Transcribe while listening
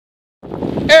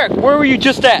Eric, where were you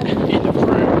just at? In the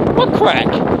crack. What crack?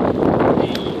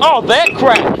 Oh, that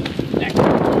crack.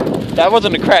 That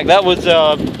wasn't a crack. That was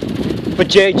for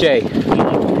JJ.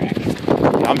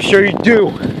 I'm sure you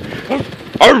do.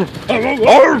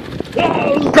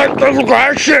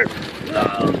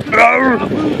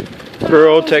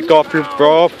 Girl, take off your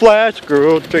bra, flash.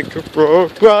 Girl, take your bra,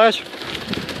 flash.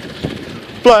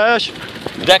 Flash.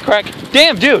 Is that crack?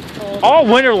 Damn, dude. All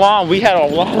winter long, we had a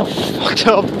lot of fucked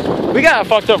up. We got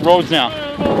fucked up roads now.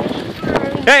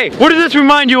 Hey, what does this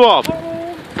remind you of?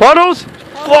 Puddles?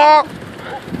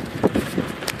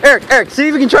 Eric, see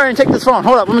if you can try and take this phone.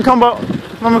 Hold up, let me come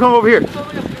over here.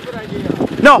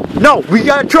 No, we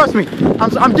gotta trust me.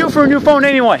 I'm due for a new phone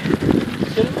anyway.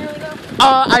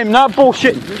 I'm not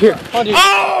bullshitting. Here.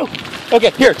 Oh!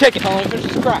 Okay, here, take it. There's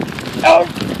this crack. Oh,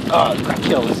 crack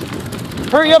kills.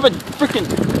 Hurry up and freaking.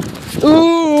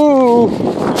 Ooh.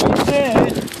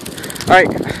 All right.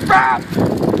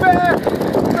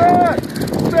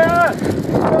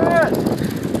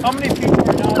 How many people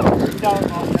are down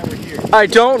over here? I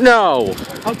don't know.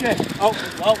 Okay. Oh,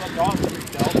 well, I'm gone.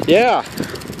 Yeah.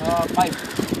 My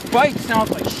bike sounds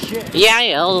like shit.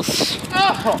 Yes.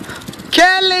 Oh.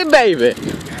 Kelly, baby.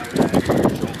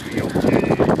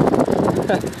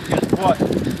 Guess what?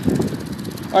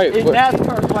 All right. In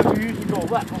NASCAR, like we usually go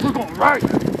left, but we're going right.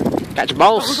 Got your We're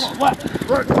balls. going left.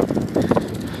 Right.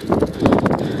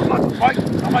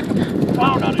 I'm like a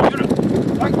clown on a unit.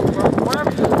 Like,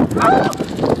 wherever.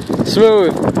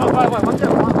 Smooth. Oh, by the way, what's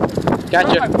that one? Gotcha.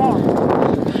 Where's my phone?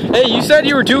 Hey, you said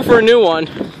you were due for a new one.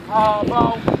 About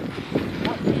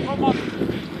what month?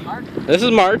 March? This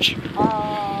is March.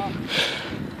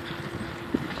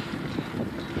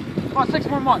 About 6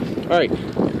 more months. All right.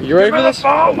 You ready for this?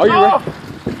 Are you ready?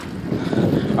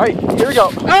 All right, here we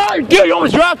go. Oh, dude, you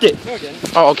almost dropped it. No, I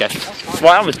didn't. Oh, okay.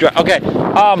 Well, I almost dropped. Okay.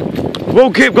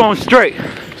 We'll keep going straight.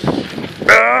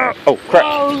 Oh, crap.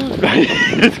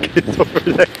 This kid's over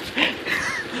there.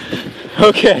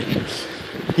 Okay.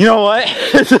 You know what?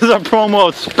 This is a promo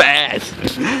of Spaz.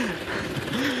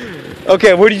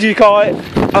 Okay, what did you call it?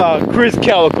 Chris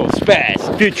Calico,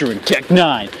 Spaz, featuring Tech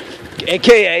 9.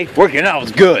 AKA, working out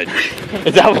was good.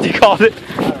 Is that what you called it?